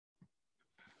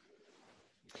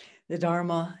The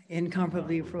Dharma,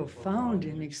 incomparably profound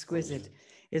and exquisite,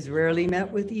 is rarely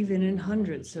met with even in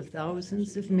hundreds of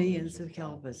thousands of millions of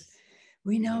kalpas.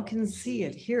 We now can see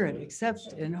it, hear it,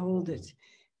 accept and hold it.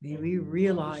 May we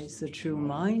realize the true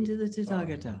mind of the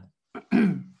Tathagata.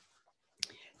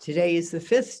 Today is the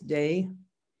 5th day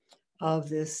of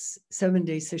this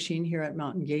 7-day sesshin here at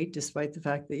Mountain Gate, despite the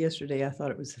fact that yesterday I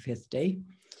thought it was the 5th day.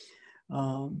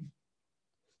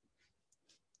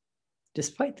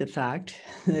 Despite the fact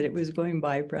that it was going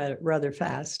by rather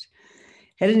fast.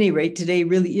 At any rate, today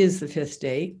really is the 5th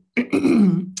day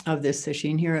of this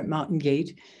sesshin here at Mountain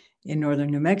Gate in northern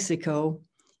New Mexico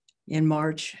in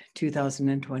March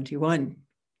 2021.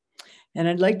 And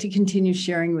I'd like to continue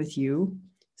sharing with you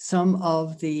some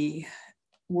of the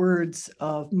words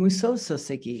of Muso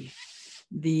Soseki,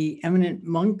 the eminent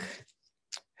monk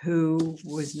who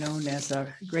was known as a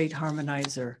great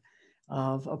harmonizer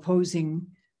of opposing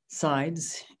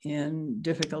sides in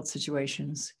difficult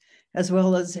situations, as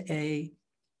well as a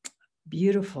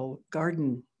beautiful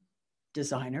garden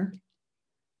designer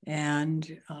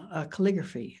and a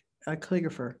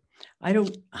calligrapher. I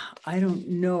don't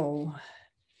know.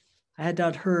 I had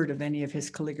not heard of any of his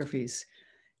calligraphies,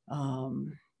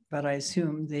 but I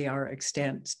assume they are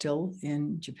extant still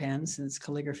in Japan, since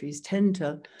calligraphies tend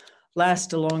to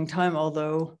last a long time,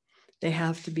 although they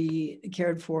have to be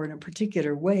cared for in a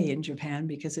particular way in Japan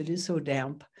because it is so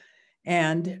damp,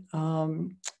 and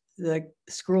the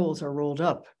scrolls are rolled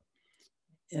up.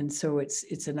 And so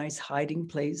it's a nice hiding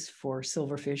place for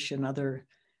silverfish and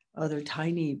other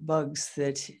tiny bugs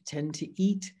that tend to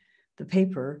eat the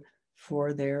paper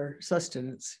for their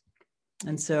sustenance.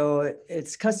 And so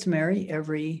it's customary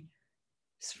every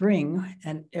spring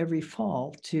and every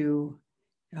fall to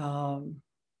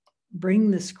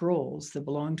bring the scrolls that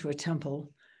belong to a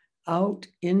temple out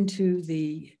into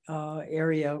the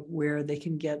area where they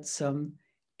can get some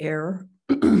air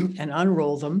and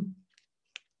unroll them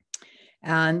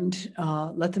and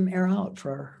let them air out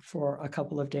for a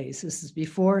couple of days. This is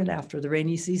before and after the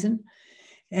rainy season.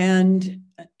 And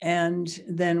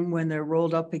then when they're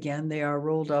rolled up again, they are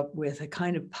rolled up with a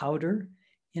kind of powder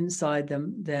inside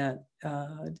them that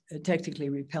technically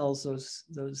repels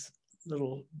those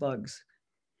little bugs.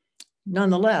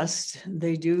 Nonetheless,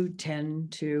 they do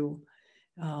tend to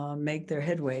make their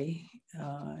headway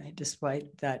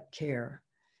despite that care.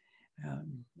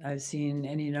 I've seen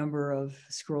any number of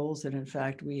scrolls, and in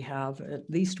fact, we have at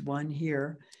least one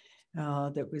here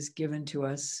that was given to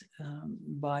us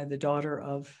by the daughter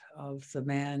of the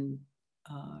man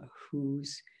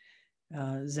whose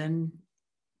Zen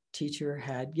teacher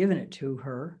had given it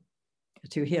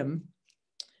to him.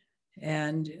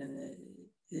 And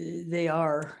they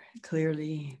are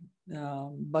clearly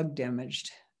bug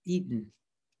damaged, eaten.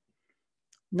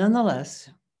 Nonetheless,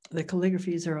 the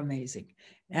calligraphies are amazing.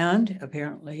 And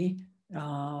apparently,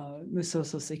 Muso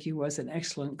Soseki was an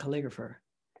excellent calligrapher.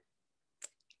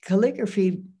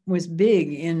 Calligraphy was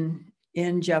big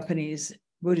in Japanese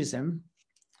Buddhism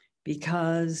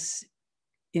because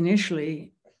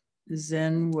initially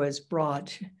Zen was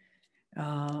brought,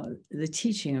 the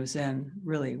teaching of Zen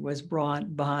really was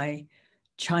brought by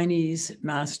Chinese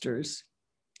masters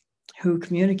who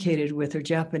communicated with their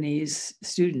Japanese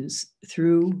students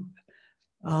through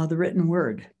the written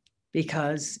word,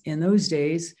 because in those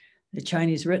days, the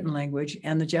Chinese written language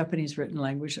and the Japanese written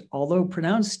language, although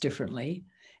pronounced differently,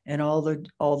 and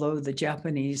although the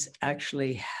Japanese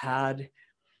actually had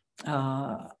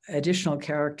additional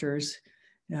characters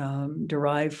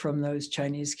derived from those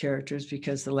Chinese characters,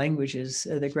 because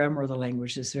the grammar of the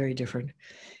language is very different.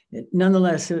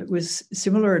 Nonetheless, it was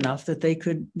similar enough that they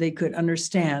could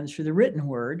understand through the written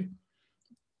word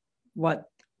what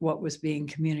was being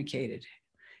communicated.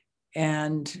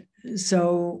 And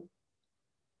so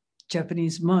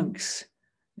Japanese monks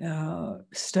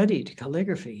studied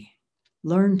calligraphy,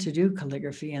 learned to do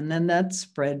calligraphy, and then that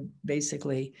spread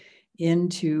basically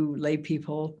into lay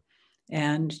people,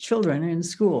 and children in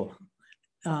school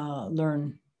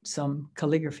learn some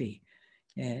calligraphy.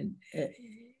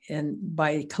 And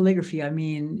by calligraphy, I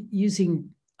mean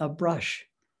using a brush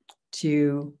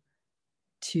to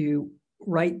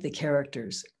write the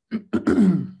characters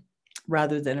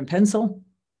rather than a pencil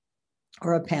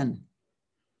or a pen.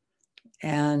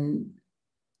 And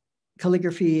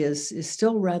calligraphy is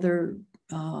still rather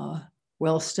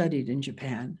well studied in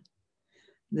Japan.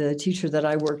 The teacher that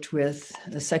I worked with,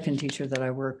 the second teacher that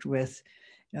I worked with,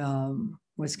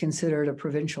 was considered a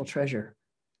provincial treasure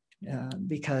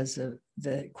because of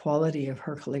the quality of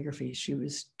her calligraphy. She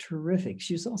was terrific.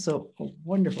 She was also a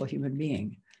wonderful human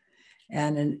being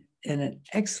and an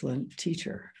excellent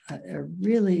teacher, a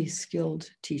really skilled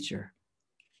teacher.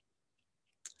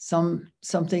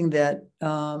 something that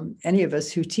any of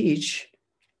us who teach,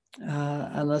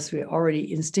 unless we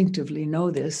already instinctively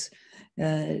know this,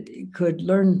 could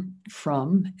learn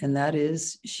from, and that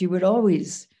is she would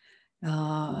always,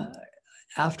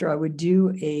 after I would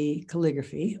do a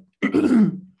calligraphy,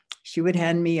 she would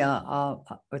hand me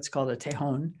what's called a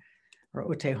tehon, or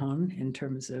otehon in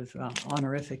terms of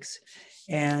honorifics,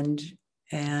 and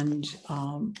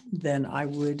then I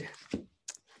would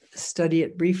study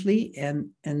it briefly and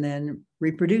then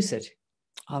reproduce it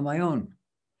on my own.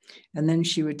 And then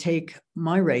she would take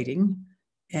my writing,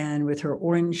 and with her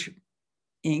orange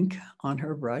ink on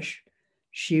her brush,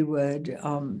 she would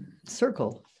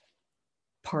circle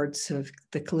parts of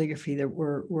the calligraphy that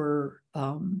were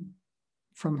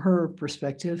from her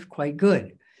perspective, quite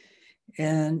good.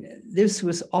 And this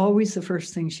was always the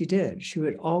first thing she did. She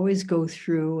would always go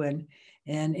through and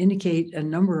indicate a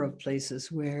number of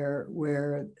places where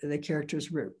the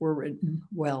characters were written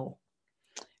well.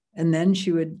 And then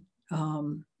she would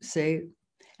say,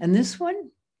 and this one,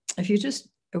 if you just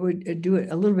would do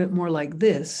it a little bit more like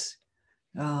this,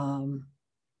 and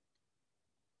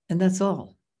that's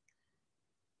all.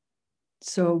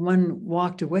 So one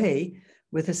walked away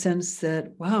with a sense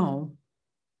that, wow,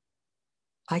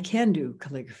 I can do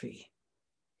calligraphy.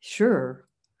 Sure,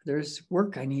 there's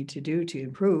work I need to do to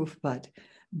improve, but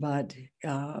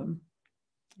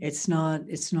it's not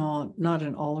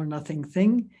an all or nothing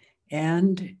thing.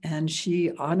 And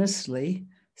she honestly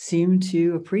seemed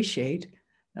to appreciate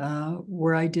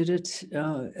where I did it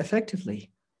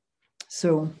effectively.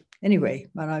 So anyway,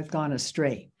 but I've gone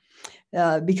astray.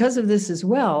 Because of this as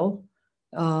well,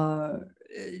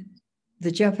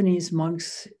 the Japanese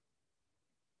monks,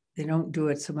 they don't do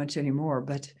it so much anymore,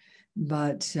 but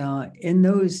in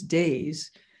those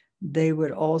days, they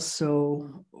would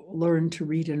also learn to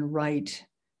read and write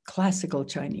classical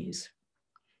Chinese,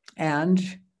 and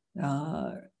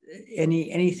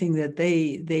anything that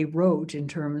they wrote in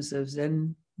terms of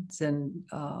Zen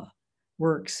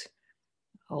works.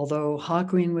 Although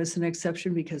Hakuin was an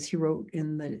exception because he wrote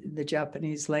in the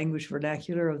Japanese language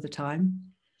vernacular of the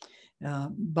time,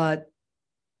 but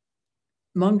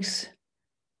monks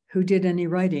who did any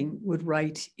writing would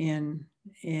write in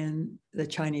the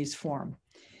Chinese form.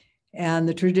 And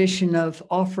the tradition of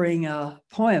offering a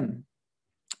poem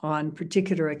on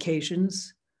particular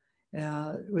occasions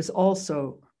was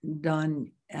also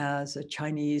done as a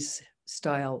Chinese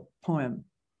style poem.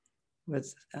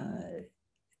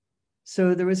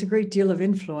 So there was a great deal of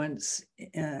influence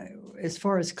as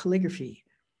far as calligraphy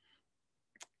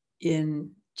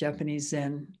in Japanese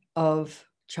Zen of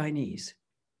Chinese.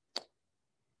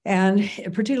 And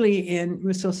particularly in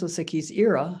Muso Soseki's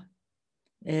era,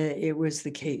 it was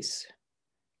the case.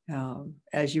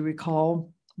 As you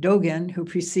recall, Dogen, who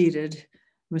preceded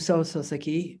Muso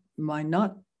Soseki by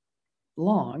not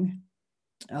long,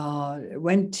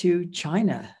 went to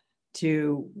China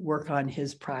to work on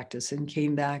his practice and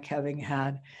came back having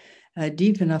had a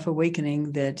deep enough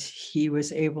awakening that he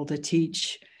was able to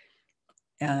teach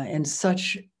with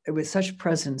such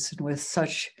presence and with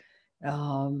such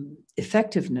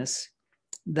effectiveness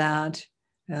that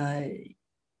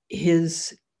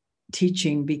his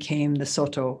teaching became the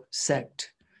Soto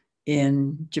sect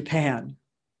in Japan.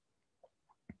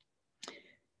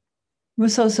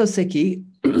 Muso Soseki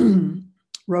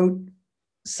wrote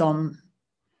some,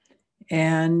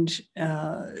 and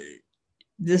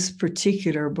this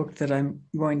particular book that I'm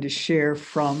going to share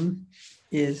from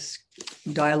is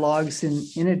Dialogues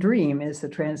in a Dream, is the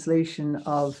translation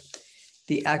of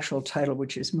the actual title,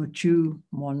 which is Muchu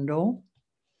Mondo.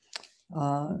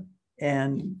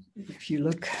 And if you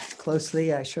look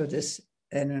closely, I showed this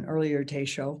in an earlier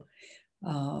teisho.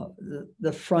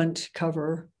 The front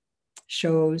cover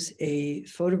shows a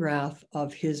photograph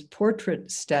of his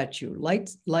portrait statue,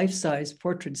 life-size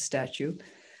portrait statue,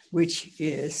 which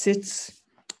sits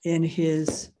in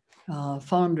his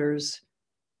founder's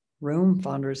room,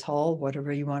 founder's hall,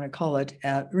 whatever you want to call it,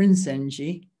 at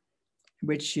Rinzenji,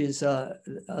 which is a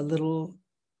little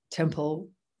temple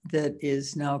that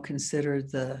is now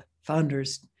considered the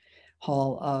founder's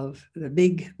hall of the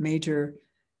big major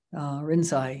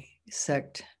Rinzai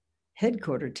sect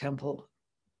headquartered temple,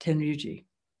 Tenryuji.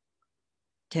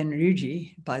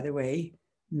 Tenryuji, by the way,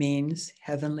 means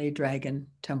Heavenly Dragon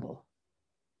Temple.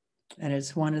 And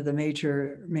it's one of the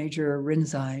major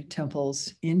Rinzai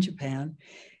temples in Japan.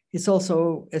 It's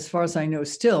also, as far as I know,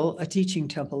 still a teaching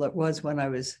temple. It was when I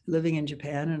was living in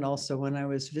Japan, and also when I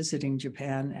was visiting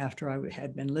Japan after I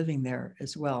had been living there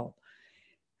as well.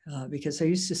 Because I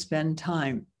used to spend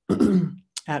time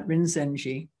at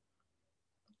Rinzenji,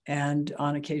 and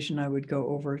on occasion I would go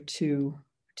over to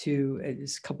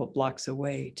it's a couple of blocks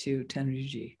away to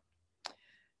Tenryuji.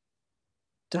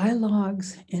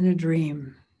 Dialogues in a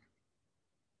Dream.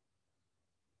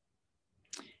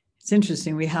 It's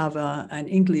interesting. We have an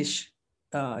English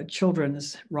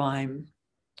children's rhyme,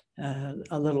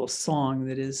 a little song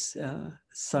that is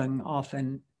sung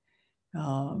often.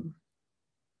 Row,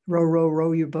 row,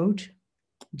 row your boat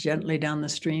gently down the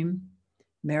stream.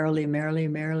 Merrily, merrily,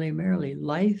 merrily, merrily.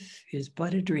 Life is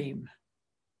but a dream.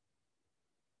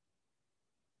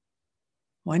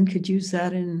 One could use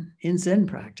that in Zen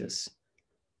practice.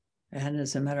 And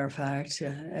as a matter of fact,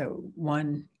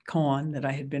 one koan that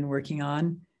I had been working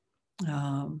on,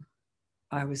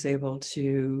 I was able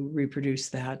to reproduce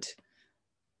that,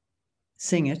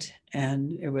 sing it,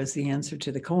 and it was the answer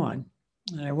to the koan.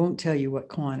 And I won't tell you what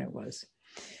koan it was.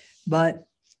 But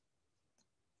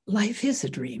life is a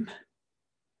dream.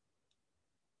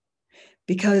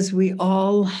 Because we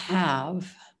all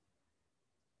have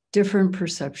different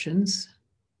perceptions,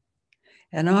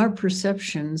 and our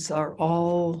perceptions are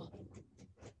all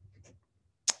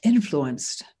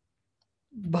influenced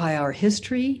by our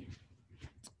history,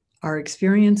 our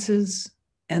experiences,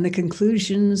 and the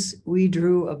conclusions we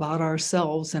drew about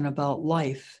ourselves and about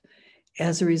life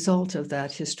as a result of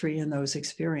that history and those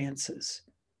experiences.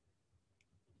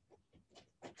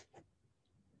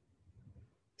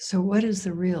 So what is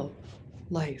the real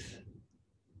life?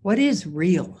 What is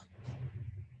real?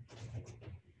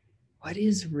 What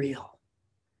is real?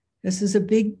 This is a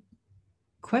big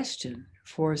question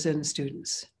for Zen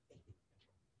students.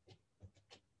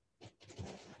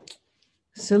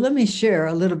 So let me share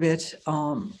a little bit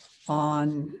on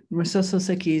Muso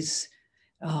Soseki's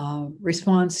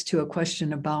response to a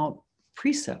question about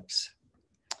precepts,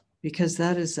 because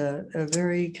that is a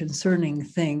very concerning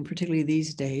thing, particularly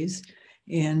these days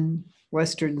in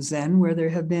Western Zen, where there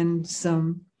have been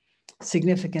some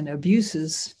significant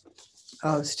abuses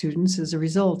of students as a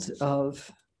result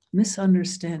of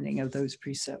misunderstanding of those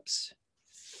precepts.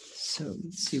 So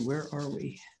let's see, where are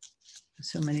we?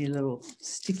 So many little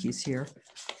stickies here.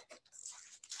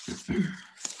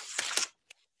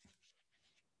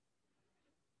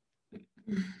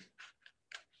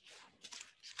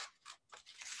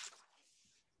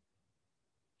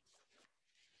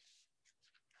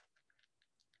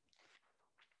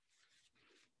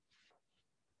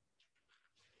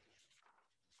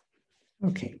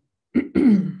 Okay.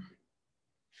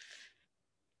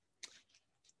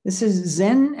 This is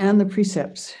Zen and the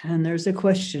Precepts, and there's a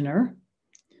questioner.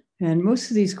 And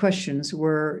most of these questions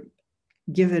were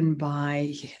given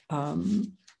by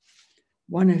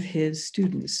one of his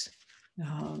students.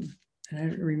 And I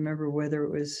don't remember whether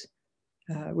it was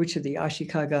which of the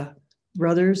Ashikaga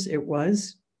brothers it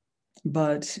was,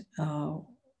 but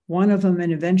one of them,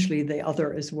 and eventually the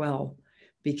other as well,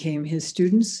 became his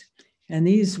students. And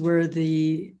these were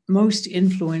the most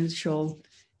influential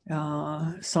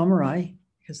samurai,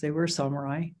 because they were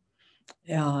samurai,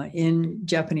 in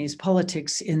Japanese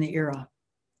politics in the era.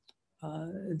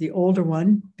 The older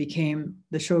one became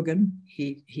the shogun.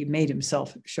 He made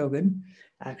himself shogun,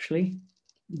 actually,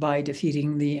 by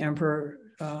defeating the emperor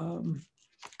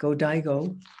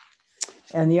Go-Daigo.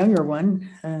 And the younger one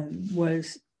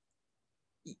was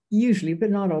usually,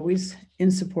 but not always,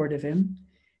 in support of him.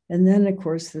 And then, of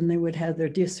course, then they would have their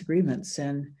disagreements,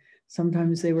 and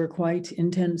sometimes they were quite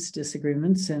intense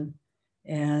disagreements,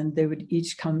 and they would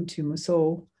each come to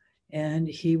Muso, and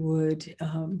he would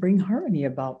bring harmony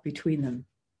about between them,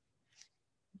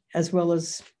 as well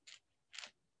as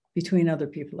between other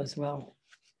people as well.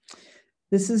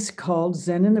 This is called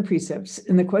Zen and the Precepts.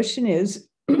 And the question is,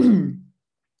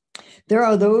 there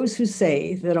are those who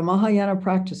say that a Mahayana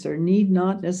practitioner need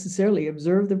not necessarily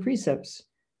observe the precepts.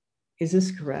 Is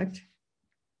this correct?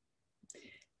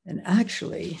 And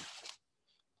actually,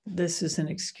 this is an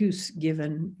excuse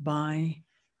given by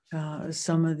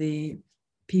some of the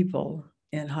people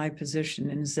in high position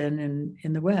in Zen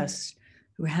in the West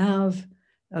who have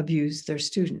abused their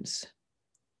students.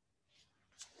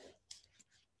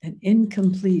 An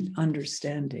incomplete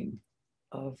understanding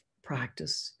of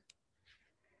practice.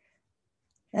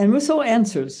 And Muso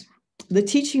answers, the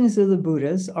teachings of the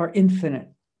Buddhas are infinite,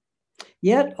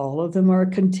 yet all of them are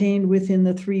contained within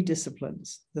the three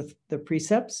disciplines, the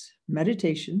precepts,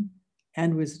 meditation,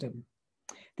 and wisdom.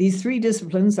 These three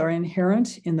disciplines are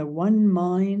inherent in the one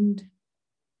mind,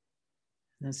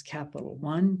 that's capital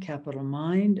one, capital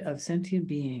mind of sentient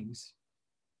beings.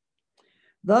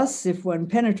 Thus, if one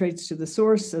penetrates to the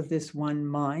source of this one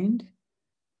mind,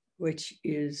 which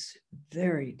is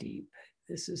very deep,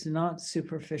 this is not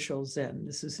superficial Zen.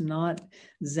 This is not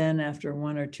Zen after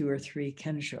one or two or three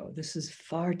Kensho. This is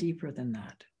far deeper than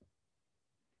that.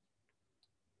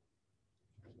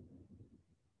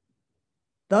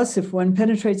 Thus, if one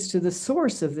penetrates to the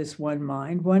source of this one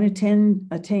mind, one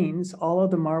attains all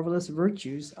of the marvelous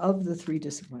virtues of the three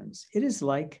disciplines. It is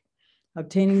like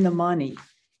obtaining the mani,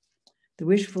 the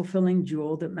wish-fulfilling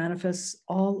jewel that manifests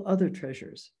all other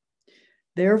treasures.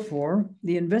 Therefore,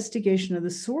 the investigation of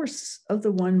the source of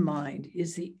the one mind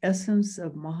is the essence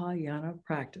of Mahayana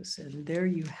practice. And there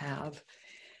you have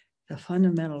the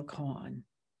fundamental koan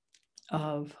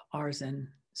of our Zen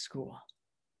school.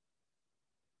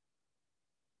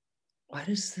 What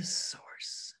is the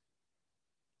source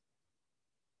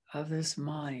of this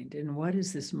mind? And what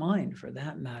is this mind, for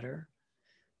that matter?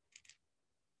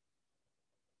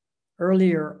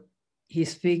 Earlier, he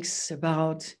speaks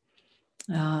about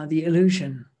the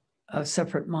illusion of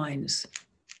separate minds,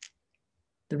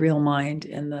 the real mind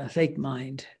and the fake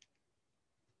mind,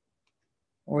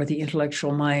 or the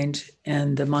intellectual mind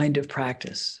and the mind of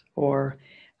practice, or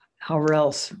however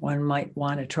else one might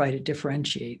want to try to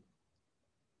differentiate.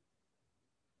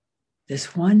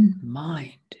 This one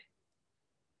mind.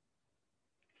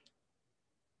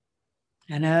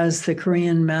 And as the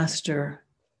Korean master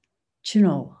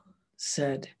Chinol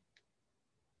said,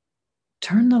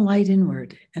 turn the light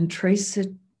inward and trace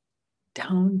it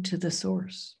down to the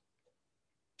source.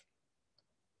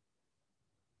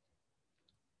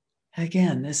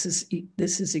 Again, this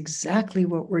is exactly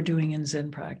what we're doing in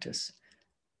Zen practice,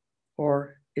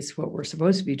 or it's what we're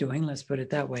supposed to be doing, let's put it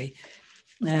that way.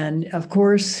 And of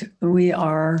course, we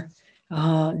are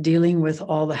dealing with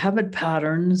all the habit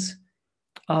patterns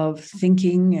of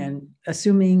thinking and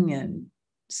assuming and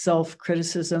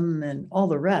self-criticism and all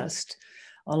the rest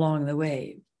along the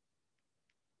way.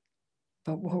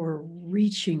 But what we're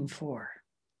reaching for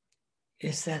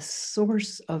is that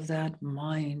source of that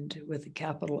mind with a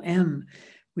capital M,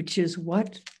 which is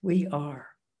what we are.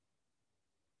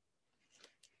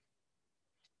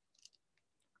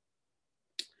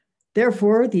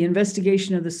 Therefore, the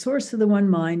investigation of the source of the one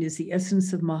mind is the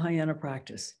essence of Mahayana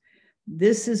practice.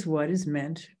 This is what is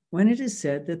meant when it is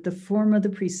said that the form of the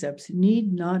precepts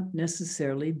need not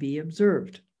necessarily be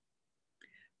observed.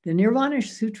 The Nirvana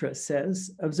Sutra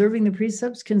says, observing the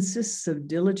precepts consists of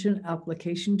diligent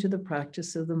application to the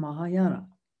practice of the Mahayana.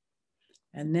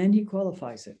 And then he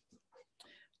qualifies it.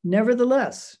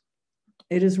 Nevertheless,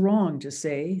 it is wrong to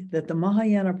say that the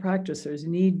Mahayana practitioners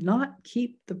need not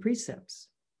keep the precepts.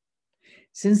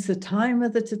 Since the time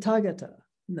of the Tathagata,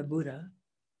 the Buddha,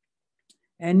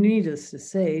 and needless to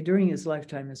say, during his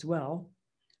lifetime as well,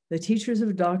 the teachers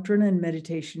of doctrine and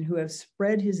meditation who have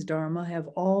spread his Dharma have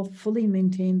all fully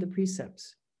maintained the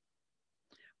precepts.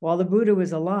 While the Buddha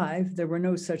was alive, there were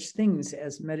no such things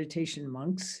as meditation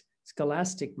monks,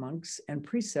 scholastic monks, and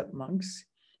precept monks,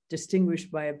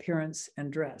 distinguished by appearance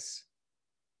and dress.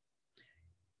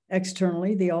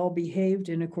 Externally, they all behaved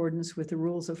in accordance with the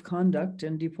rules of conduct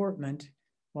and deportment,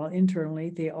 while internally,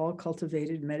 they all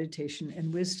cultivated meditation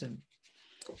and wisdom.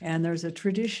 And there's a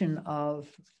tradition of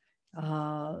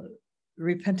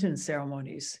repentance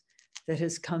ceremonies that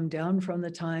has come down from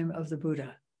the time of the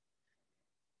Buddha.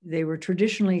 They were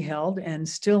traditionally held, and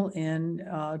still in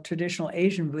traditional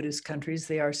Asian Buddhist countries,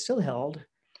 they are still held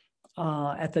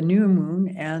at the new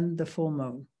moon and the full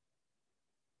moon.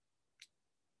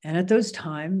 And at those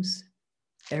times,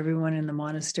 everyone in the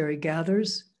monastery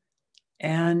gathers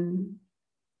and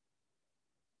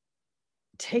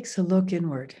takes a look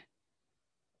inward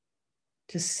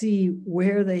to see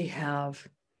where they have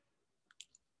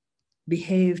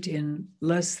behaved in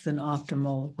less than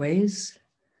optimal ways,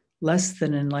 less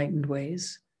than enlightened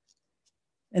ways,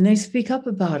 and they speak up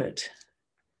about it.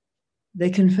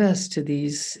 They confess to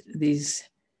these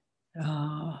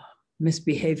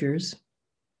misbehaviors,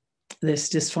 this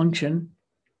dysfunction,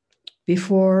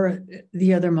 before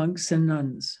the other monks and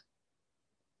nuns.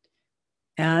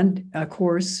 And of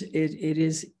course, it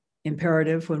is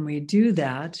imperative when we do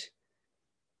that,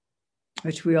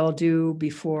 which we all do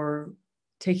before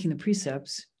taking the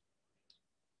precepts,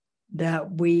 that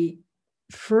we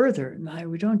further,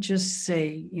 we don't just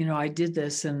say, I did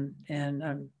this and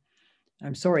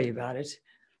I'm sorry about it.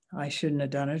 I shouldn't have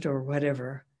done it or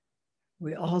whatever.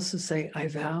 We also say, I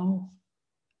vow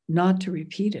not to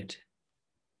repeat it.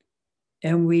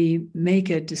 And we make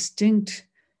a distinct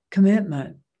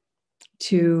commitment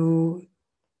to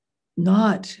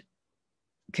not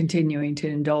continuing to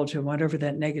indulge in whatever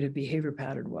that negative behavior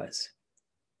pattern was.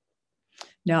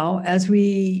 Now, as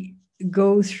we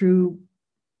go through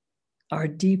our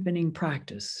deepening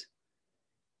practice,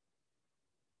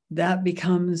 that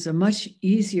becomes a much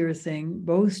easier thing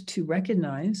both to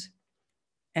recognize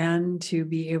and to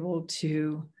be able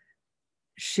to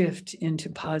shift into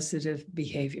positive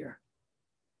behavior.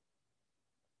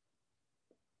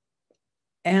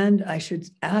 And I should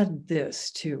add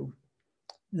this too,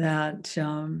 that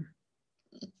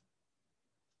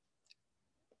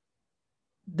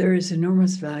there is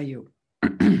enormous value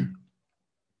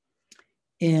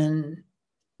in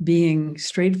being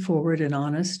straightforward and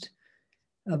honest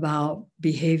about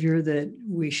behavior that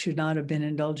we should not have been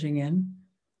indulging in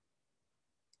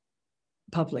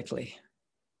publicly.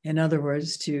 In other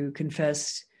words, to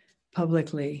confess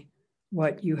publicly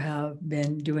what you have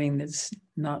been doing that's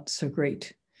not so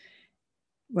great.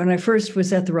 When I first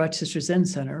was at the Rochester Zen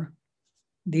Center,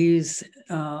 these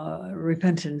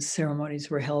repentance ceremonies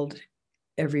were held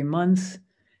every month,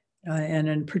 and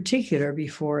in particular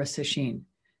before a sesshin.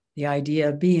 The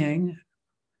idea being,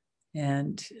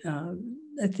 and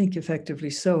I think effectively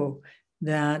so,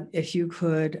 that if you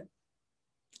could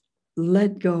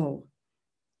let go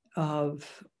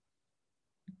of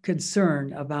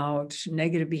concern about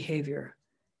negative behavior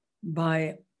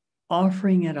by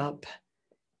offering it up,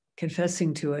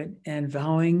 confessing to it, and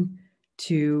vowing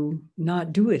to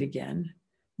not do it again,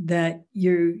 that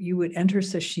you would enter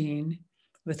sesshin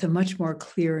with a much more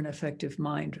clear and effective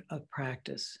mind of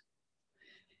practice.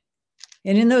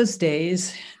 And in those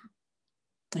days,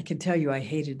 I can tell you I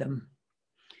hated them.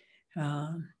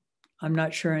 I'm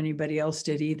not sure anybody else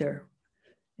did either.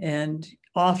 And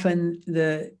often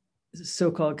the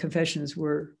so-called confessions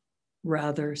were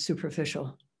rather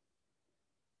superficial.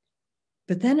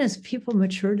 But then as people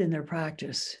matured in their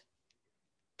practice,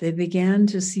 they began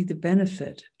to see the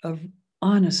benefit of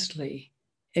honestly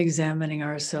examining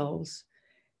ourselves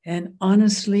and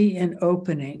honestly and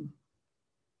opening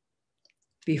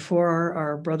before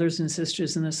our brothers and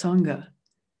sisters in the Sangha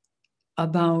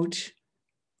about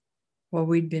what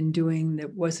we'd been doing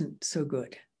that wasn't so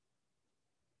good.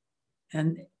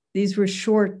 And these were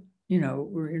short,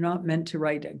 we're not meant to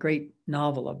write a great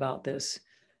novel about this.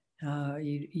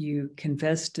 You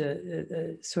confessed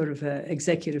a sort of an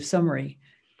executive summary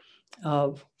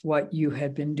of what you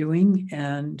had been doing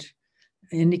and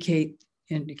indicated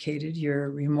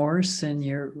your remorse and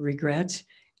your regret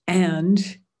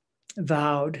and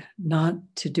vowed not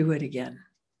to do it again.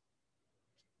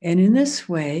 And in this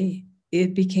way,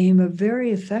 it became a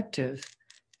very effective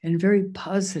and very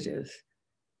positive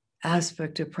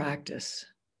aspect of practice.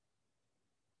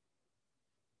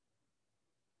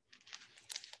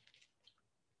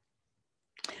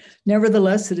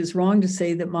 Nevertheless, it is wrong to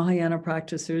say that Mahayana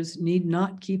practitioners need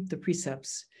not keep the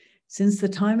precepts. Since the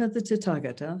time of the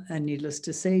Tathagata, and needless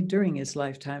to say, during his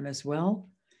lifetime as well,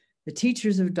 the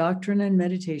teachers of doctrine and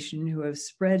meditation who have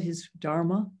spread his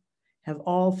Dharma have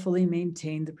all fully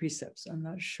maintained the precepts. I'm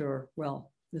not sure.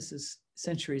 Well, this is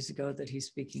centuries ago that he's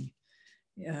speaking.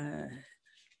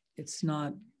 It's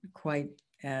not quite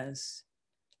as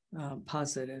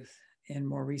positive in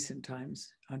more recent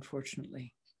times,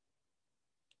 unfortunately.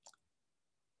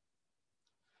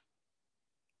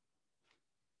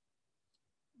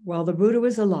 While the Buddha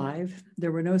was alive,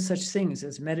 there were no such things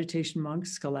as meditation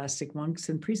monks, scholastic monks,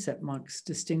 and precept monks,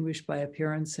 distinguished by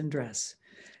appearance and dress.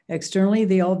 Externally,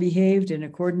 they all behaved in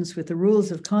accordance with the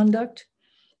rules of conduct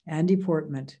and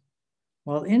deportment,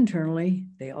 while internally,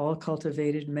 they all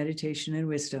cultivated meditation and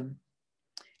wisdom.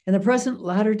 In the present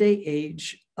latter-day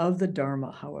age of the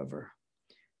Dharma, however,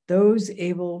 those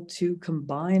able to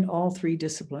combine all three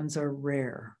disciplines are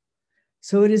rare.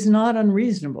 So it is not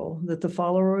unreasonable that the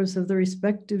followers of the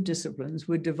respective disciplines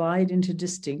would divide into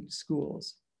distinct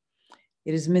schools.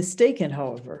 It is mistaken,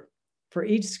 however, for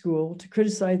each school to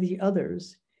criticize the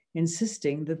others,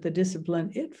 insisting that the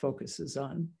discipline it focuses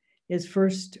on is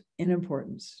first in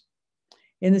importance.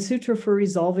 In the Sutra for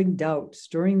Resolving Doubts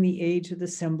during the age of the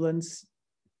semblance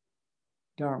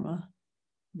Dharma,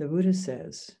 the Buddha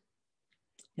says,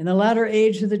 in the latter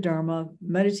age of the Dharma,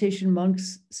 meditation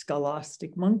monks,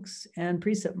 scholastic monks, and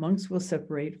precept monks will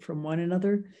separate from one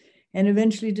another and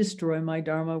eventually destroy my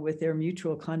Dharma with their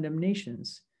mutual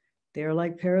condemnations. They are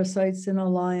like parasites in a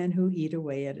lion who eat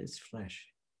away at its flesh.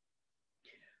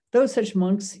 Though such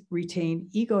monks retain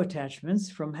ego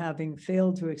attachments from having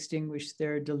failed to extinguish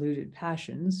their deluded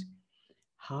passions,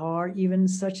 how are even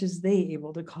such as they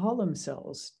able to call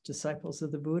themselves disciples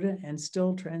of the Buddha and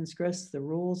still transgress the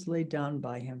rules laid down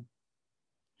by him?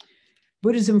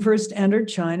 Buddhism first entered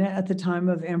China at the time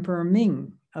of Emperor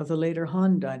Ming of the later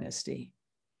Han Dynasty.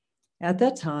 At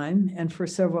that time, and for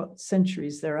several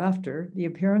centuries thereafter, the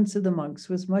appearance of the monks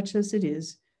was much as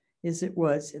it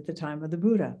was at the time of the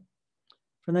Buddha.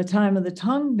 From the time of the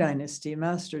Tang Dynasty,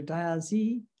 Master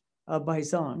Dazi of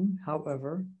Baizang,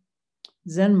 however,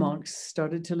 Zen monks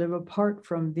started to live apart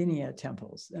from Vinaya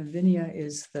temples. And Vinaya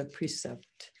is the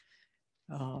precept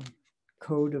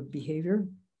code of behavior.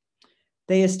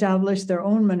 They established their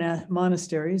own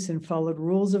monasteries and followed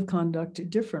rules of conduct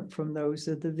different from those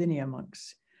of the Vinaya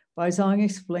monks. Baizang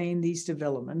explained these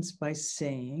developments by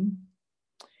saying,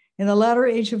 in the latter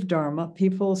age of Dharma,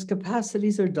 people's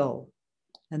capacities are dull,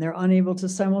 and they're unable to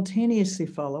simultaneously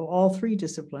follow all three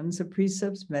disciplines of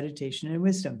precepts, meditation, and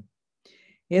wisdom.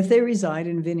 If they reside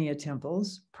in Vinaya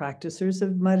temples, practitioners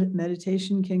of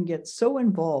meditation can get so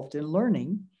involved in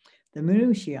learning the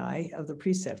minutiae of the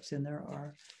precepts, and there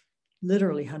are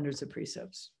literally hundreds of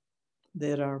precepts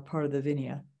that are part of the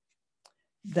Vinaya,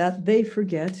 that they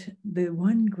forget the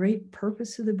one great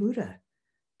purpose of the Buddha.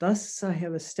 Thus, I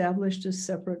have established a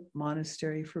separate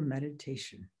monastery for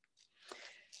meditation.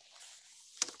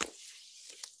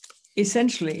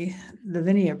 Essentially, the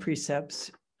Vinaya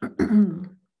precepts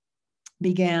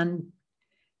began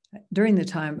during the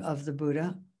time of the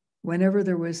Buddha. Whenever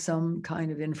there was some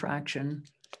kind of infraction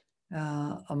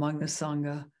among the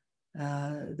Sangha,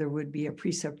 there would be a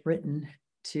precept written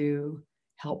to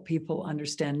help people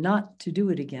understand not to do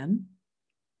it again.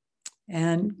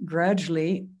 And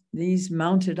gradually, these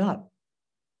mounted up.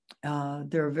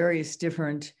 There are various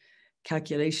different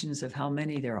calculations of how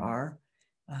many there are.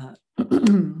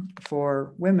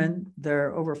 For women, there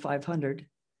are over 500.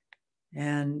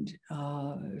 And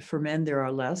for men, there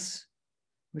are less,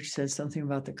 which says something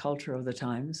about the culture of the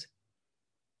times.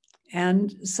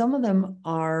 And some of them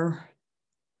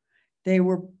they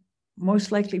were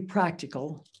most likely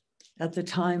practical at the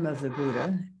time of the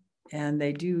Buddha, and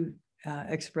they do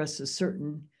express a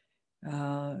certain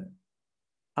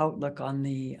outlook on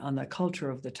the culture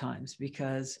of the times,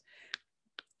 because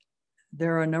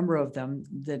there are a number of them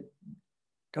that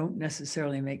don't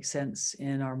necessarily make sense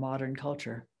in our modern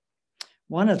culture.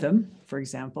 One of them, for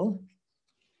example,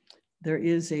 there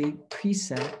is a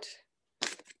precept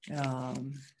that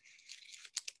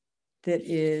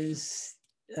is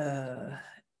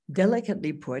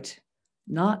delicately put,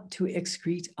 not to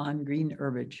excrete on green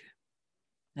herbage.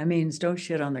 That means don't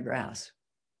shit on the grass.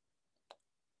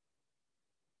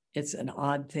 It's an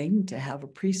odd thing to have a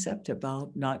precept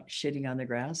about not shitting on the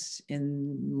grass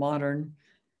in modern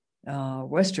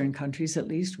Western countries, at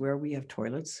least, where we have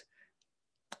toilets,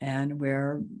 and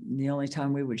where the only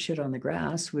time we would shit on the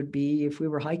grass would be if we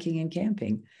were hiking and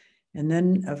camping. And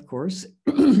then, of course,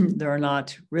 there are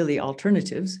not really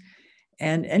alternatives.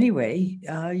 And anyway,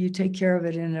 you take care of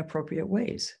it in appropriate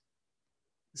ways.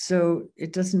 So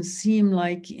it doesn't seem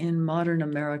like in modern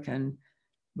American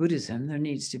Buddhism, there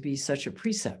needs to be such a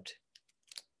precept.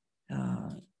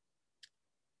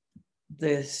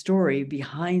 The story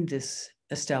behind this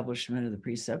establishment of the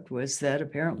precept was that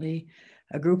apparently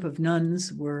a group of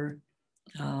nuns were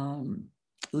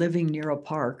living near a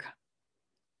park,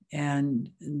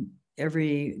 and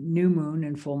every new moon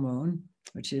and full moon,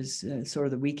 which is sort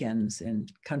of the weekends in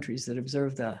countries that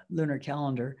observe the lunar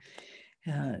calendar,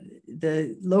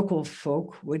 the local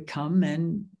folk would come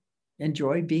and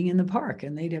enjoy being in the park,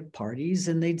 and they'd have parties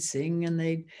and they'd sing,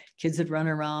 and kids would run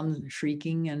around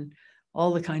shrieking and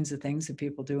all the kinds of things that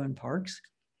people do in parks.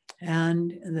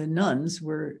 And the nuns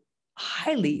were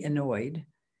highly annoyed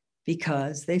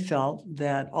because they felt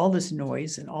that all this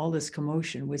noise and all this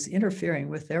commotion was interfering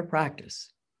with their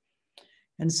practice.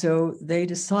 And so they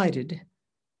decided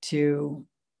to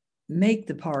make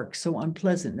the park so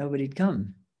unpleasant nobody'd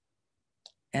come.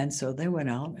 And so they went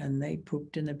out and they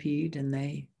pooped and they peed and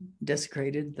they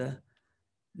desecrated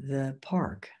the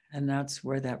park. And that's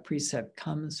where that precept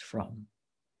comes from.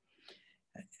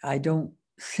 I don't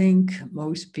think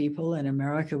most people in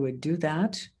America would do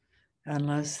that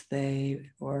unless they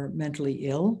were mentally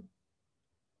ill.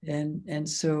 And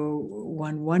so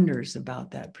one wonders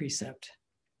about that precept.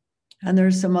 And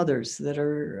there's some others that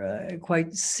are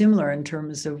quite similar in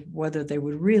terms of whether they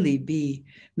would really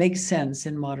make sense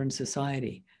in modern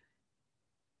society.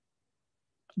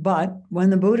 But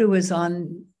when the Buddha was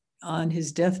on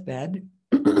his deathbed,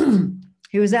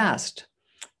 he was asked,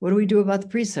 what do we do about the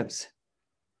precepts?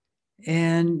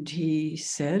 And he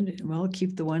said, well,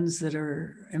 keep the ones that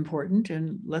are important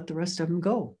and let the rest of them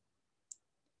go.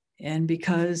 And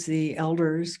because the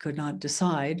elders could not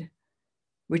decide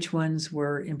which ones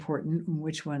were important and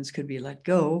which ones could be let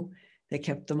go, they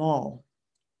kept them all.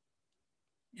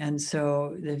 And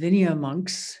so the Vinaya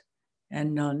monks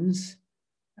and nuns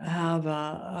have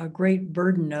a great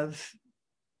burden of,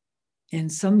 in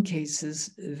some cases,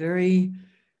 very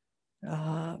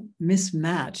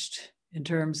mismatched in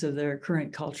terms of their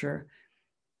current culture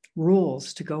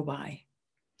rules to go by.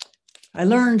 I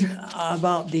learned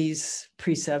about these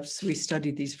precepts. We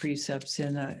studied these precepts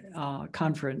in a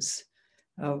conference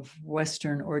of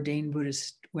Western ordained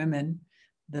Buddhist women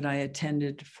that I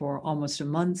attended for almost a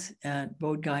month at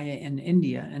Bodh Gaya in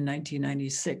India in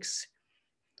 1996.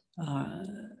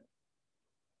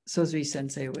 Soseki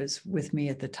Sensei was with me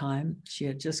at the time. She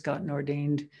had just gotten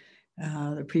ordained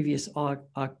the previous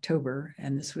October,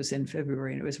 and this was in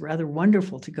February. And it was rather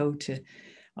wonderful to go to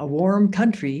a warm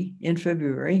country in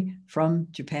February from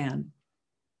Japan,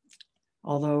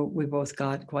 although we both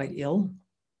got quite ill.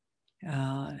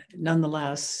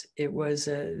 Nonetheless, it was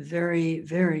a very,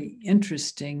 very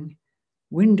interesting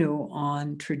window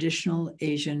on traditional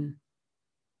Asian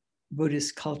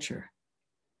Buddhist culture.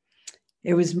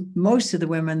 It was, most of the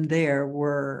women there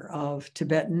were of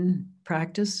Tibetan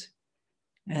practice,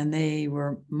 and they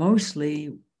were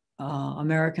mostly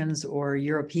Americans or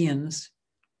Europeans.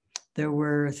 There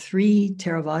were 3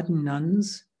 Theravadan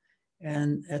nuns,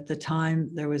 and at the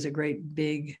time there was a great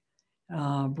big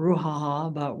brouhaha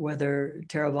about whether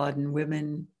Theravadan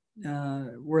women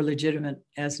were legitimate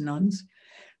as nuns.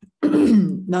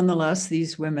 Nonetheless,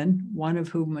 these women, one of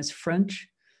whom was French,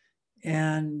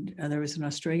 and there was an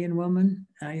Australian woman,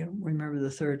 I don't remember the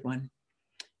third one,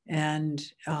 and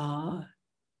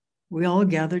we all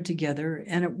gathered together.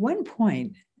 And at one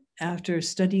point, after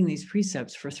studying these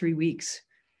precepts for 3 weeks,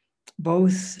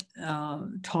 both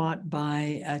taught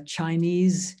by a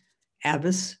Chinese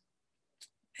abbess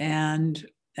and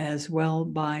as well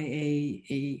by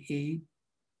a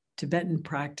Tibetan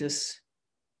practice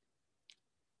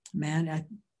man. I'm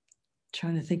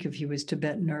trying to think if he was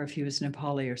Tibetan or if he was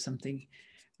Nepali or something.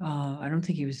 I don't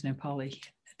think he was Nepali.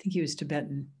 I think he was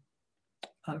Tibetan,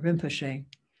 Rinpoche.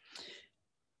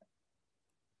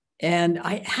 And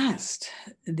I asked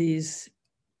these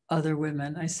other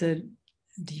women, I said,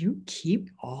 do you keep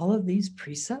all of these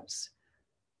precepts?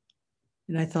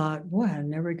 And I thought, boy, I'm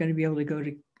never going to be able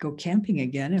to go camping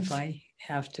again if I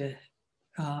have to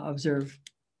observe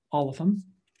all of them.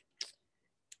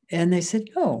 And they said,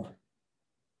 no.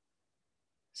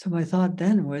 So my thought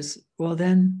then was, well,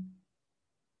 then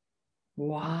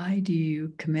why do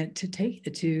you commit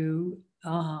to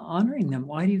honoring them?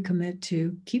 Why do you commit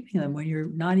to keeping them when you're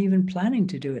not even planning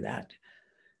to do that?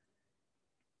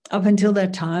 Up until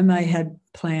that time, I had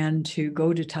planned to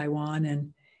go to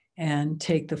Taiwan and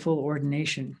take the full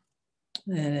ordination.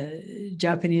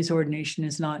 Japanese ordination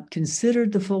is not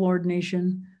considered the full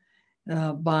ordination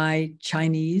by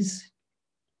Chinese,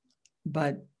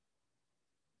 but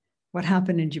what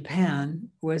happened in Japan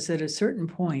was at a certain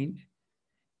point,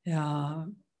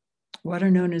 what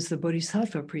are known as the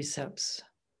Bodhisattva Precepts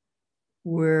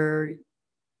were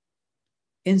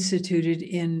instituted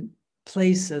in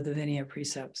place of the Vinaya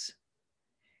Precepts.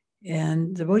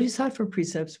 And the Bodhisattva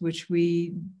Precepts, which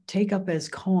we take up as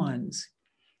koans,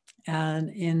 and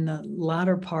in the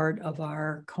latter part of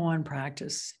our koan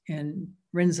practice in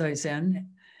Rinzai Zen,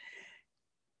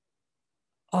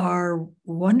 are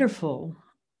wonderful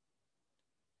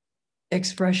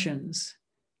expressions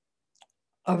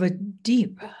of a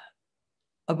deep,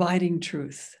 abiding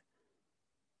truth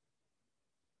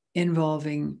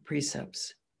involving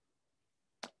precepts.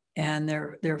 And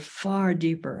they're far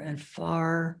deeper and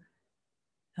far,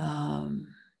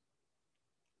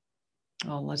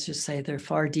 let's just say they're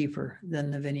far deeper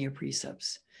than the Vinaya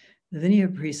Precepts. The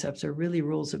Vinaya Precepts are really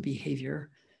rules of behavior,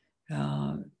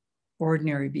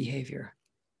 ordinary behavior.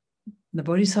 The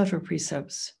Bodhisattva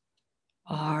Precepts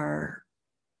are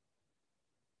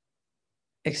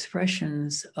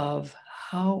expressions of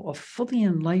how a fully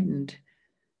enlightened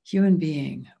human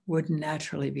being would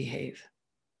naturally behave.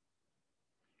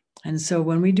 And so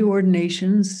when we do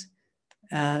ordinations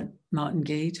at Mountain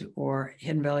Gate or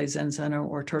Hidden Valley Zen Center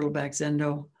or Turtleback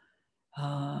Zendo,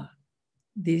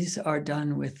 these are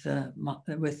done with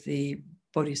the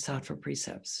Bodhisattva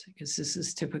Precepts, because this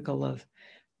is typical of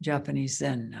Japanese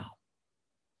Zen now.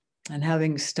 And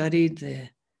having studied the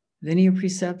Vinaya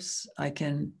Precepts, I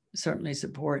can certainly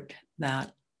support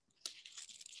that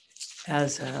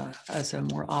as a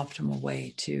more optimal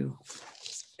way to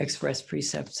express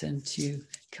precepts and to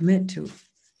commit to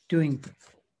doing,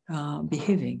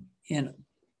 behaving in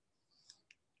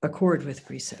accord with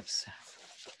precepts.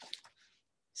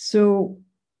 So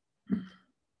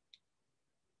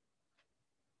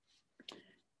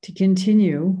to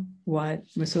continue what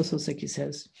Muso Soseki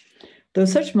says, though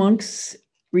such monks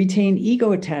retain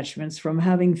ego attachments from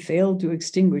having failed to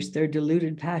extinguish their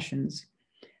deluded passions,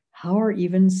 how are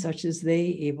even such as they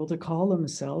able to call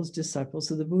themselves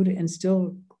disciples of the Buddha and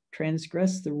still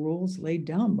transgress the rules laid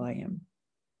down by him?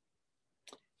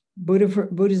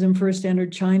 Buddhism first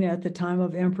entered China at the time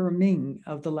of Emperor Ming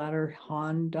of the latter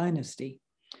Han dynasty.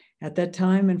 At that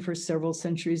time and for several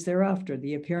centuries thereafter,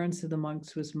 the appearance of the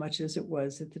monks was much as it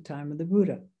was at the time of the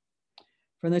Buddha.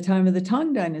 From the time of the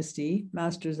Tang Dynasty,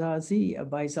 Master Zazi of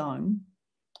Baizang,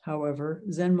 however,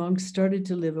 Zen monks started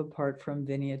to live apart from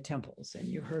Vinaya temples, and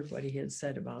you heard what he had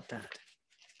said about that.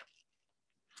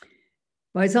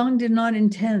 Baizang did not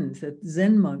intend that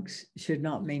Zen monks should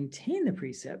not maintain the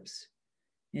precepts.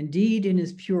 Indeed, in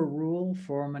his pure rule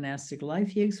for monastic life,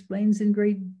 he explains in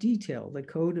great detail the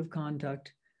code of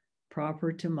conduct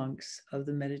proper to monks of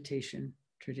the meditation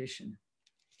tradition.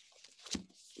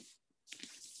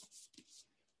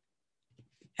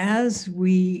 As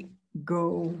we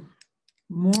go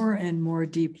more and more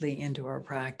deeply into our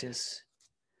practice,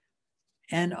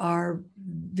 and our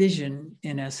vision,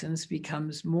 in essence,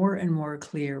 becomes more and more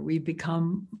clear, we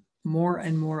become more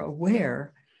and more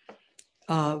aware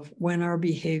of when our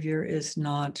behavior is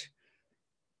not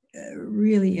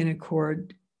really in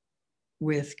accord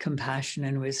with compassion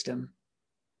and wisdom.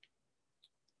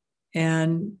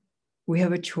 And we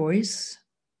have a choice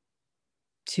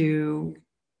to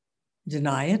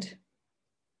deny it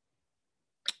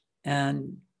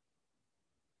and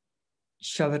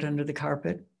shove it under the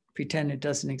carpet, pretend it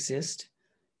doesn't exist,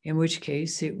 in which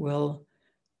case it will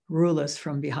rule us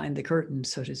from behind the curtain,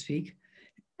 so to speak.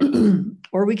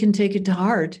 Or we can take it to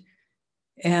heart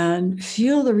and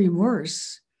feel the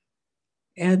remorse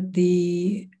at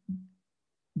the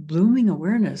blooming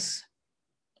awareness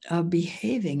of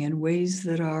behaving in ways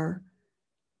that are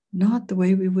not the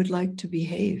way we would like to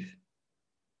behave.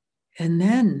 And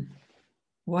then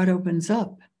what opens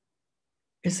up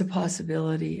is the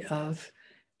possibility of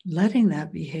letting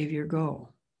that behavior go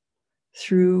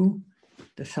through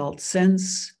the felt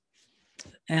sense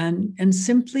and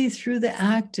simply through the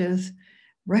act of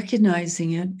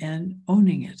recognizing it and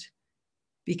owning it,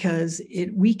 because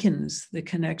it weakens the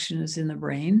connections in the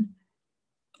brain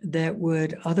that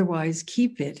would otherwise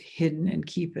keep it hidden and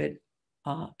keep it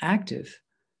active.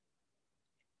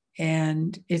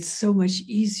 And it's so much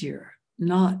easier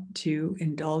not to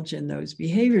indulge in those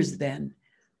behaviors then,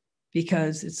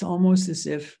 because it's almost as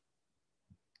if,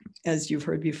 as you've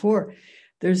heard before,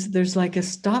 there's like a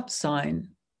stop sign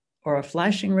or a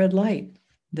flashing red light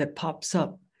that pops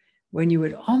up when you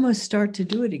would almost start to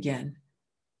do it again.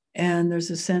 And there's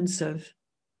a sense of,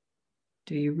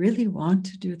 do you really want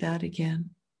to do that again?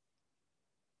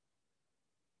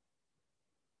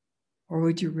 Or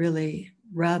would you really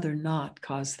rather not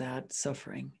cause that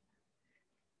suffering?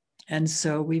 And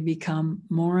so we become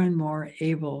more and more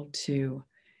able to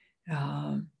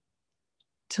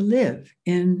live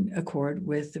in accord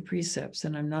with the precepts.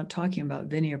 And I'm not talking about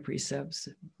Vinaya precepts,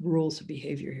 rules of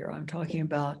behavior here. I'm talking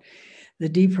about the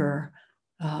deeper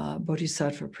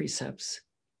Bodhisattva precepts.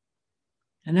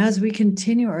 And as we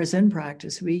continue our Zen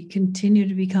practice, we continue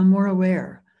to become more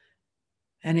aware.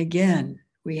 And again,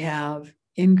 we have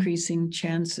increasing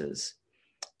chances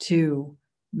to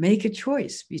make a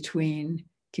choice between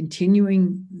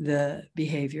continuing the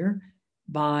behavior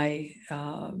by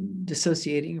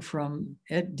dissociating from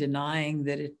it, denying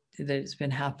that it's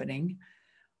been happening,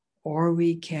 or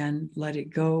we can let it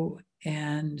go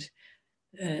and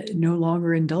no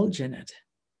longer indulge in it.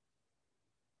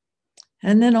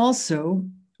 And then also,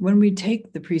 when we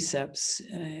take the precepts,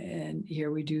 and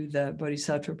here we do the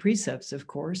Bodhisattva Precepts, of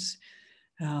course,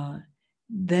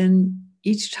 then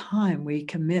each time we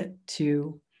commit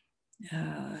to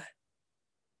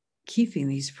keeping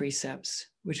these precepts,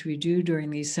 which we do during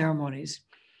these ceremonies,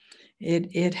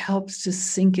 it helps to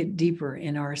sink it deeper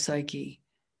in our psyche.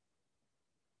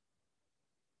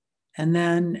 And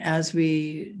then as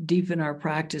we deepen our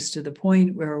practice to the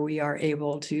point where we are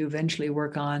able to eventually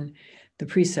work on the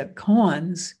precept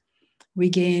koans, we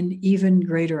gain even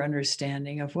greater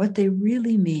understanding of what they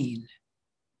really mean.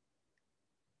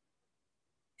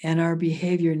 And our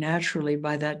behavior naturally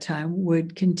by that time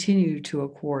would continue to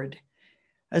accord,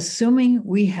 assuming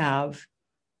we have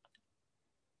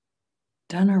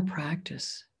done our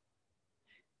practice.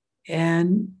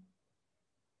 And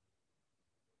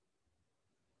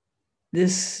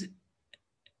this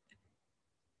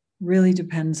really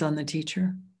depends on the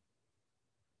teacher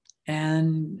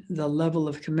and the level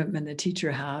of commitment the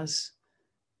teacher has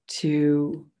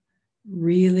to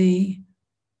really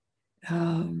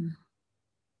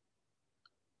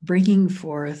bringing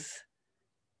forth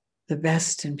the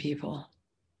best in people,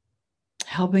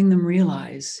 helping them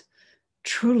realize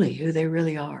truly who they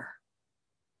really are.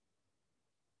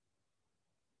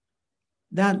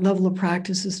 That level of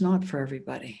practice is not for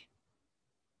everybody.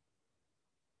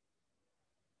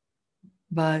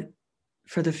 But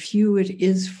for the few it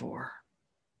is for.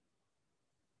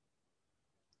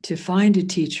 To find a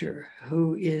teacher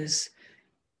who is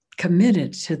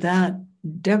committed to that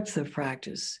depth of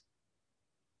practice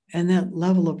and that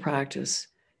level of practice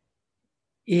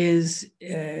is,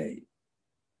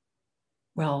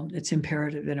 well, it's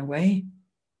imperative in a way,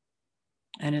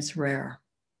 and it's rare.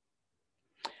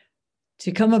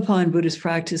 To come upon Buddhist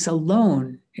practice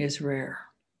alone is rare,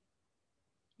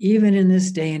 even in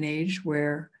this day and age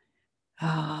where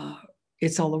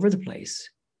it's all over the place.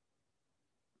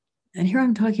 And here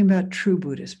I'm talking about true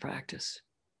Buddhist practice,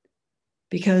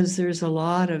 because there's a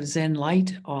lot of Zen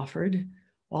light offered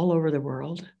all over the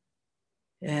world.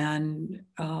 And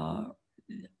I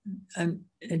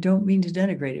don't mean to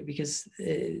denigrate it, because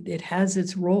it has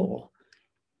its role.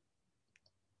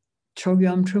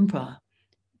 Chogyam Trungpa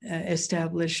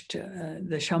established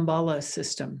the Shambhala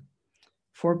system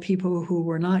for people who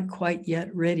were not quite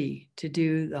yet ready to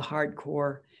do the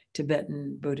hardcore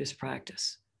Tibetan Buddhist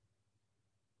practice.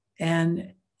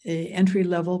 And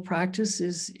entry-level practice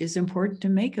is important to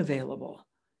make available.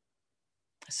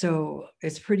 So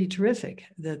it's pretty terrific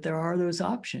that there are those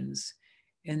options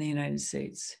in the United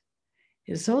States.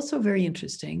 It's also very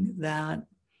interesting that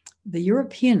the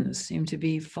Europeans seem to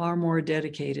be far more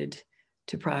dedicated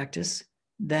to practice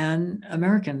than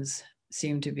Americans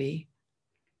seem to be.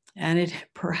 And it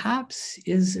perhaps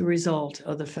is a result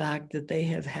of the fact that they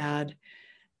have had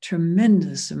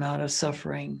tremendous amount of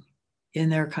suffering in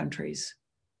their countries.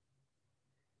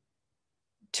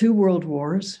 2 world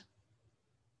wars,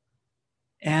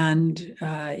 and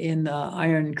in the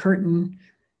Iron Curtain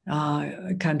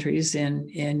countries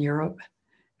in Europe,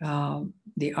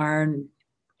 the Iron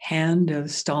Hand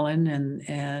of Stalin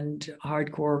and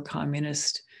hardcore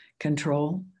communist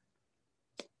control.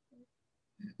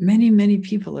 Many, many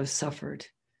people have suffered.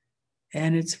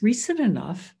 And it's recent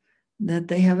enough that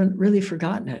they haven't really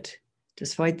forgotten it,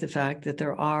 despite the fact that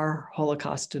there are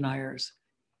Holocaust deniers.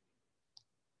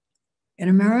 In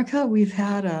America, we've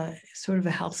had a sort of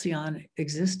a halcyon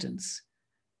existence.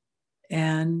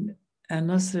 And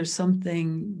unless there's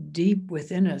something deep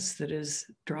within us that is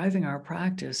driving our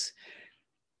practice,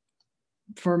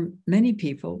 for many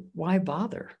people, why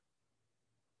bother?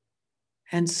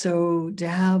 And so to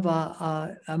have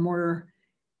a more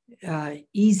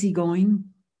easygoing,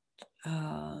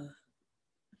 I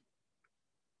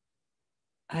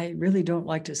really don't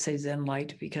like to say Zen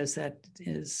light, because that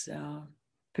is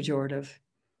pejorative,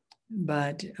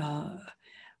 but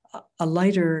a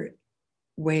lighter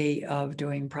way of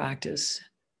doing practice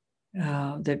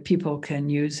that people can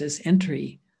use as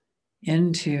entry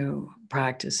into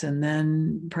practice, and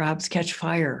then perhaps catch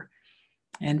fire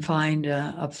and find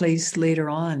a place later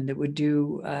on that would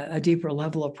do a deeper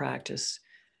level of practice.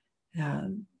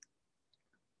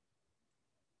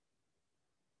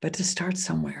 But to start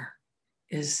somewhere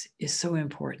is so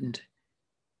important,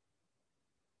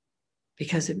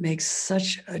 because it makes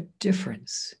such a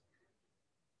difference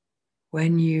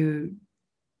when you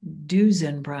do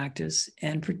Zen practice,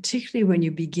 and particularly when you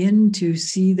begin to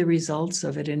see the results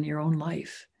of it in your own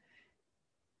life,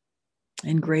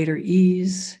 in greater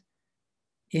ease,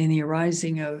 in the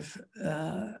arising of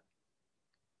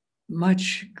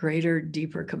much greater,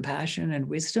 deeper compassion and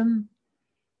wisdom,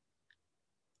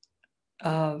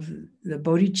 of the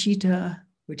bodhicitta,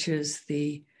 which is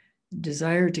the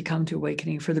desire to come to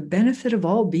awakening for the benefit of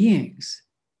all beings,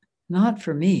 not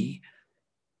for me,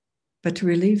 but to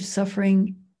relieve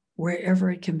suffering wherever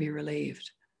it can be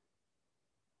relieved.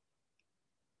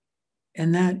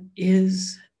 And that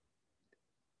is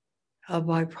a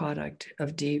byproduct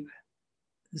of deep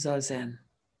Zazen,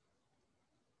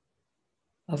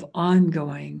 of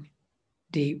ongoing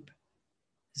deep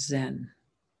Zen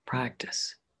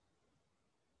practice.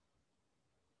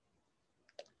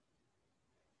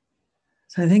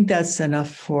 So I think that's enough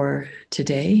for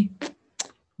today.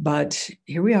 But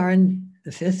here we are in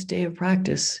the 5th day of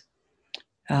practice,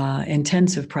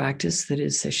 intensive practice that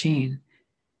is sesshin.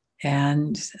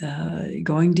 And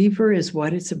going deeper is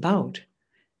what it's about.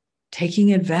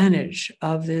 Taking advantage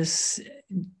of this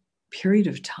period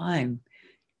of time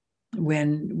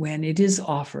when it is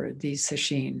offered, these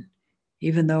sesshin,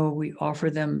 even though we offer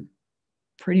them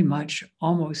pretty much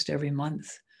almost every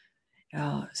month.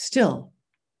 Still,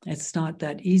 it's not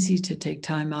that easy to take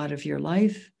time out of your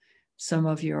life. Some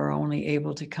of you are only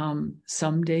able to come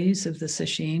some days of the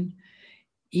sesshin.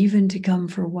 Even to come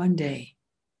for one day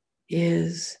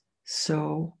is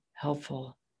so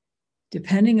helpful,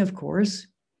 depending, of course,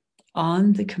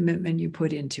 on the commitment you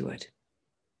put into it.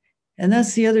 And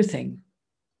that's the other thing.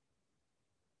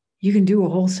 You can do a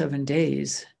whole 7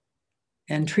 days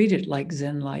and treat it like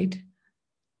Zen light,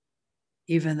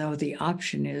 even though the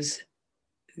option is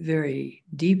very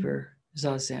deeper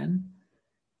Zazen.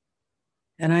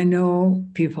 And I know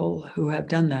people who have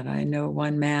done that. I know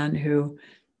one man who,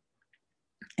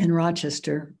 in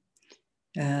Rochester,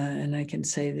 And I can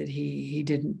say that he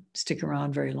didn't stick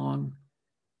around very long.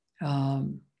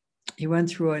 He went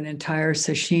through an entire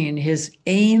sesshin. His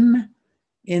aim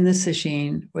in the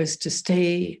sesshin was to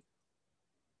stay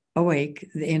awake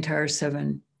the entire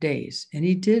 7 days. And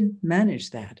he did manage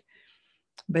that.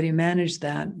 But he managed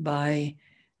that by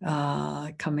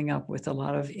coming up with a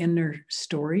lot of inner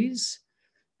stories,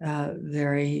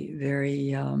 very,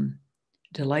 very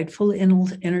delightful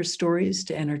inner stories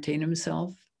to entertain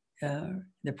himself.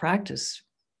 The practice,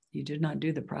 you did not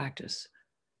do the practice.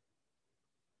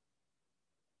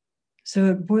 So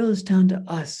it boils down to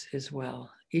us as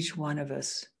well, each one of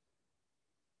us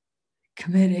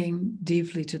committing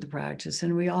deeply to the practice.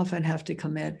 And we often have to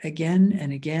commit again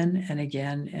and again and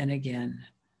again and again.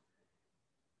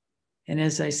 And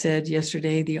as I said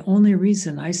yesterday, the only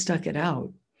reason I stuck it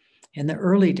out in the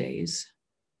early days,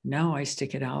 now I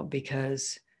stick it out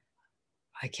because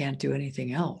I can't do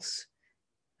anything else.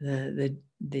 The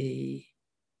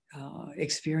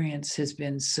experience has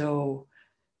been so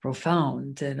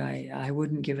profound that I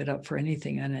wouldn't give it up for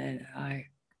anything. And I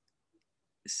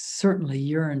certainly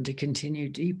yearn to continue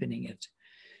deepening it.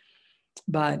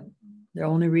 But the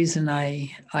only reason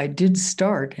I did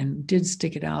start and did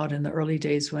stick it out in the early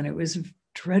days when it was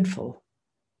dreadful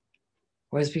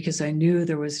was because I knew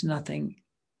there was nothing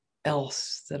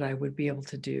else that I would be able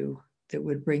to do that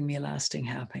would bring me lasting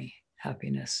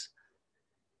happiness.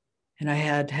 And I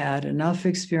had had enough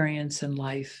experience in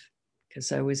life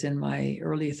because I was in my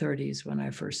early 30s when I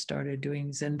first started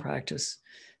doing Zen practice.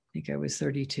 I think I was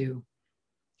 32.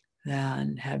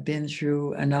 And had been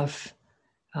through enough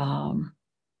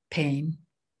pain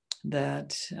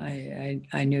that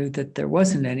I knew that there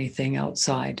wasn't anything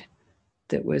outside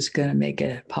that was going to make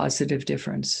a positive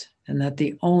difference. And that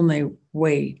the only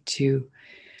way to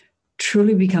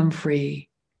truly become free,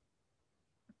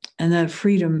 and that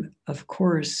freedom, of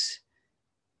course,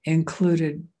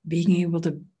 included being able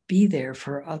to be there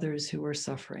for others who were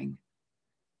suffering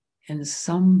in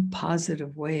some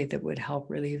positive way that would help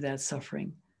relieve that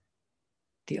suffering.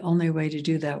 The only way to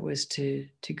do that was to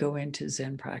go into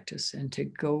Zen practice and to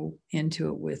go into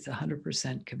it with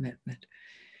 100% commitment.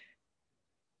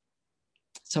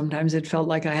 Sometimes it felt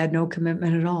like I had no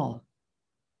commitment at all.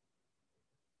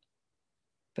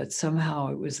 But somehow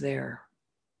it was there,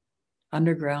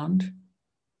 underground,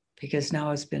 because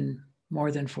now it's been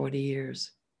more than 40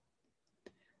 years.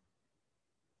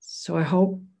 So I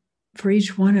hope for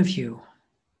each one of you,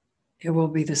 it will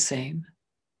be the same,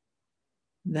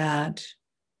 that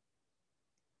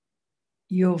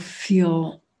you'll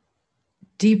feel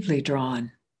deeply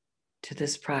drawn to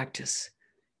this practice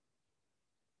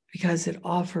because it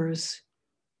offers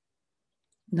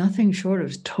nothing short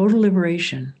of total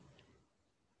liberation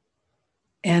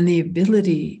and the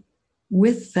ability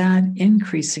with that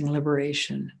increasing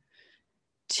liberation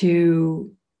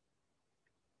to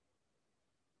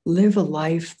live a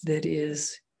life that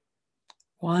is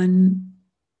one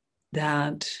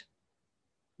that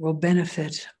will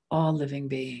benefit all living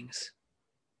beings.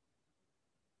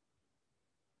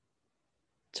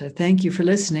 So thank you for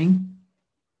listening.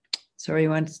 Sorry I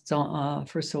went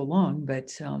for so long,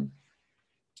 but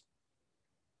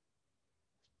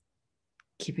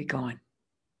keep it going.